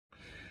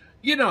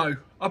You know,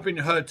 I've been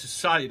heard to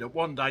say that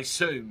one day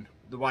soon,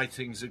 the way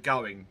things are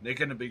going, they're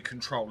going to be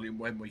controlling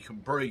when we can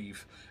breathe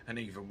and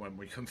even when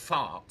we can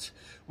fart.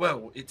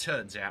 Well, it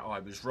turns out I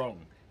was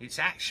wrong. It's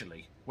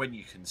actually when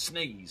you can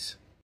sneeze.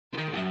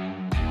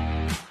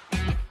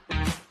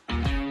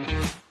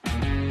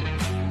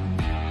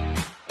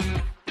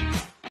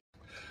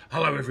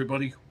 Hello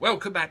everybody,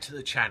 welcome back to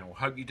the channel.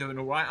 Hope you're doing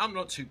alright. I'm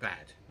not too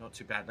bad,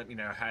 Let me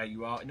know how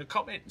you are in the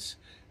comments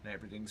and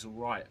everything's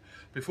alright.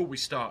 Before we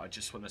start, I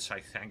just want to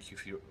say thank you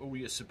for all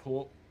your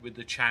support with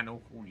the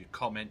channel, all your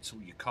comments,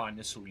 all your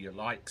kindness, all your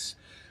likes.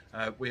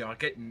 We are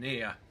getting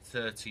near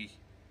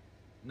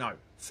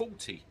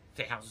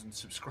 40,000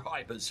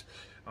 subscribers.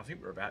 I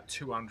think we're about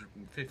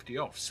 250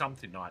 off,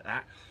 something like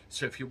that.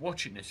 So if you're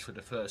watching this for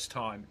the first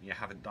time and you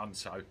haven't done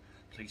so,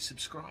 please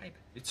subscribe.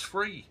 It's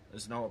free.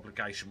 There's no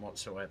obligation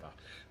whatsoever.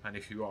 And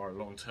if you are a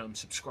long-term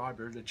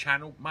subscriber of the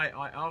channel, may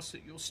I ask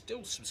that you're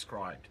still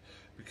subscribed,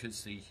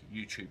 because the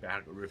YouTube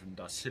algorithm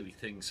does silly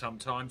things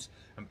sometimes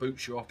and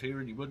boots you off here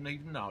and you wouldn't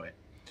even know it.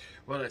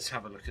 Well, let's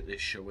have a look at this,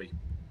 shall we?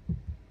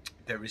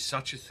 There is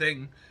such a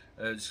thing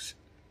as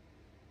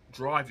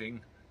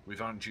driving with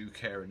undue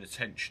care and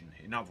attention.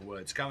 In other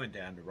words, going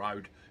down the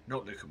road,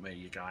 not look at me,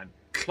 you're going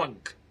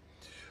clunk.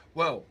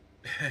 Well,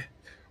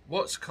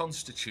 what's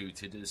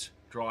constituted as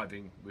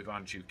driving with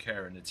undue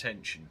care and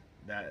attention?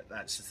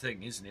 That's the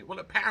thing, isn't it? Well,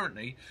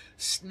 apparently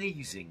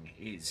sneezing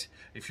is.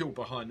 If you're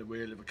behind the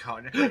wheel of a car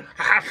and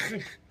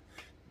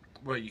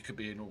well, you could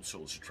be in all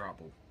sorts of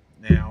trouble.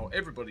 Now,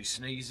 everybody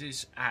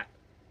sneezes at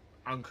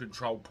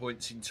uncontrolled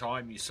points in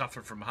time. You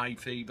suffer from hay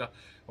fever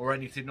or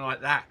anything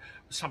like that,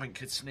 something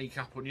could sneak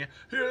up on you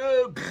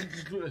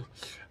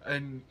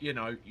and, you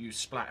know, you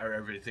splatter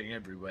everything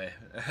everywhere.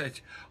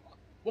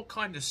 What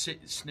kind of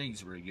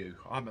sneezer are you?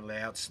 I'm a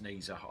loud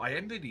sneezer. I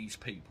envy these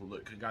people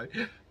that can go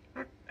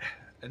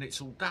and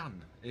it's all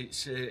done.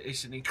 It's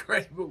an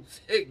incredible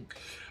thing.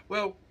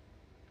 Well,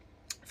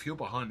 if you're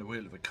behind the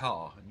wheel of a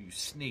car and you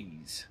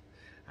sneeze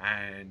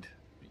and,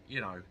 you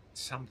know,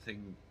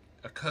 something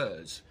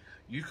occurs,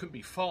 you can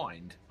be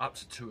fined up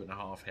to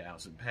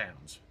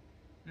 £2,500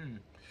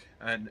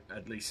 and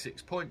at least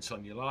 6 points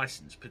on your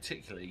licence,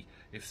 particularly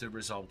if the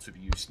result of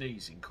you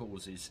sneezing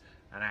causes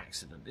an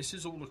accident. This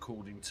is all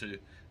according to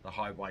the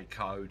highway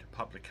code,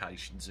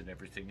 publications and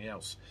everything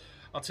else.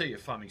 I'll tell you a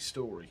funny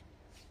story.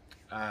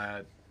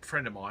 A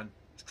friend of mine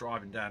was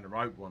driving down the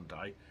road one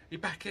day. He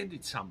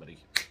back-ended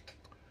somebody.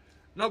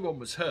 No one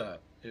was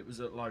hurt. It was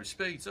at low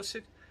speeds. I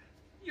said,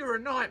 "You're a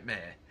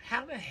nightmare.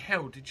 How the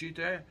hell did you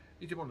do it?"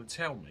 He didn't want to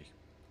tell me.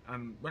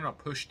 And when I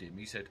pushed him,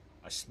 he said,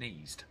 "I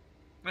sneezed."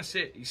 That's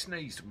it. He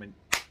sneezed and went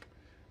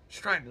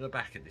straight into the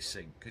back of this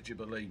thing. Could you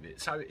believe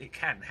it? So it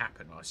can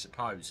happen, I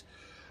suppose.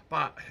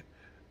 But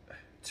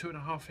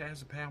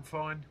 £2,500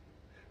 fine?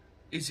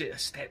 Is it a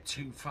step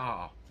too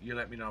far? You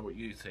let me know what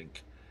you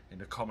think in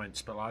the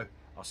comments below.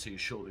 I'll see you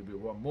shortly with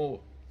one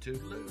more.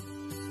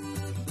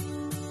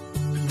 Toodaloo.